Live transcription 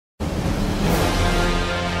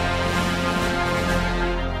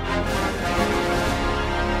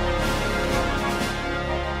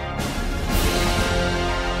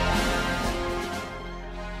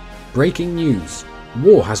Breaking news!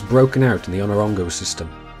 War has broken out in the Onorongo system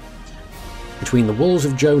between the Wolves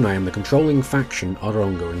of Jonai and the controlling faction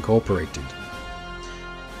Onorongo Incorporated.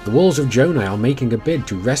 The Wolves of Jonai are making a bid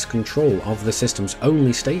to wrest control of the system's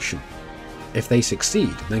only station. If they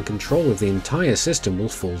succeed, then control of the entire system will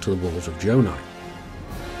fall to the Wolves of Jonai.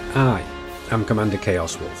 I am Commander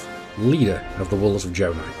Chaos Wolf, leader of the Wolves of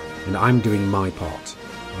Jonai, and I'm doing my part.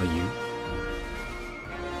 Are you?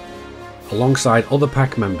 Alongside other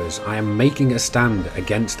pack members, I am making a stand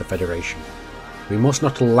against the Federation. We must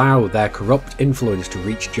not allow their corrupt influence to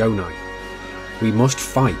reach Jonai. We must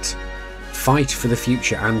fight. Fight for the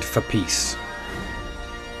future and for peace.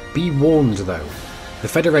 Be warned though, the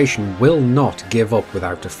Federation will not give up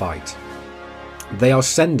without a fight. They are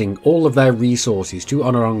sending all of their resources to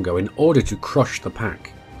Onorongo in order to crush the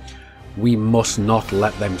pack. We must not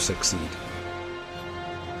let them succeed.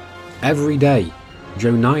 Every day,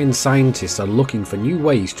 Jonaian scientists are looking for new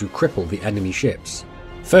ways to cripple the enemy ships.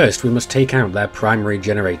 First, we must take out their primary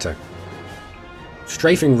generator.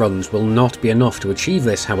 Strafing runs will not be enough to achieve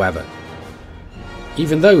this, however.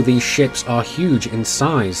 Even though these ships are huge in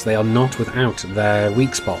size, they are not without their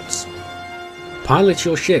weak spots. Pilot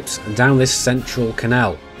your ships down this central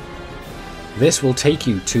canal. This will take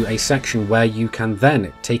you to a section where you can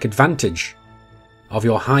then take advantage of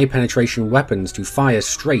your high penetration weapons to fire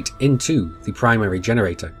straight into the primary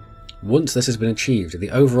generator. Once this has been achieved, the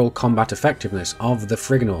overall combat effectiveness of the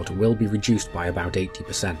Friganaut will be reduced by about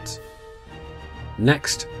 80%.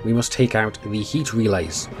 Next, we must take out the heat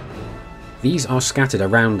relays. These are scattered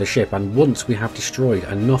around the ship, and once we have destroyed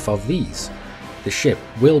enough of these, the ship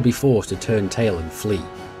will be forced to turn tail and flee.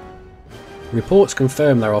 Reports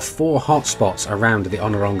confirm there are 4 hotspots around the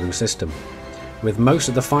Onorongo system, with most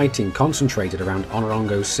of the fighting concentrated around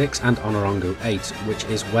Onorongo 6 and Onorongo 8, which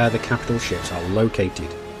is where the capital ships are located.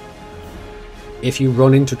 If you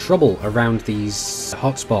run into trouble around these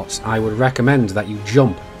hotspots, I would recommend that you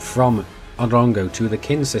jump from Onorongo to the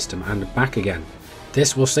Kin system and back again.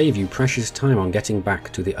 This will save you precious time on getting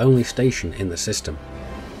back to the only station in the system.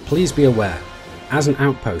 Please be aware, as an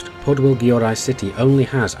outpost, Pudwil Gyorai City only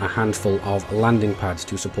has a handful of landing pads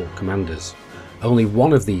to support commanders. Only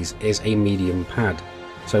one of these is a medium pad,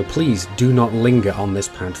 so please do not linger on this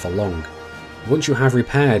pad for long. Once you have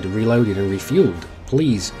repaired, reloaded and refueled,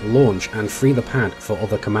 please launch and free the pad for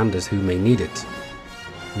other commanders who may need it.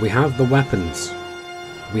 We have the weapons.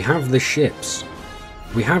 We have the ships.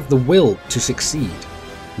 We have the will to succeed.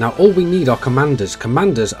 Now all we need are commanders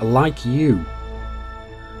like you.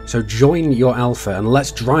 So join your Alpha and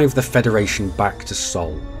let's drive the Federation back to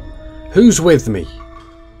Sol. Who's with me?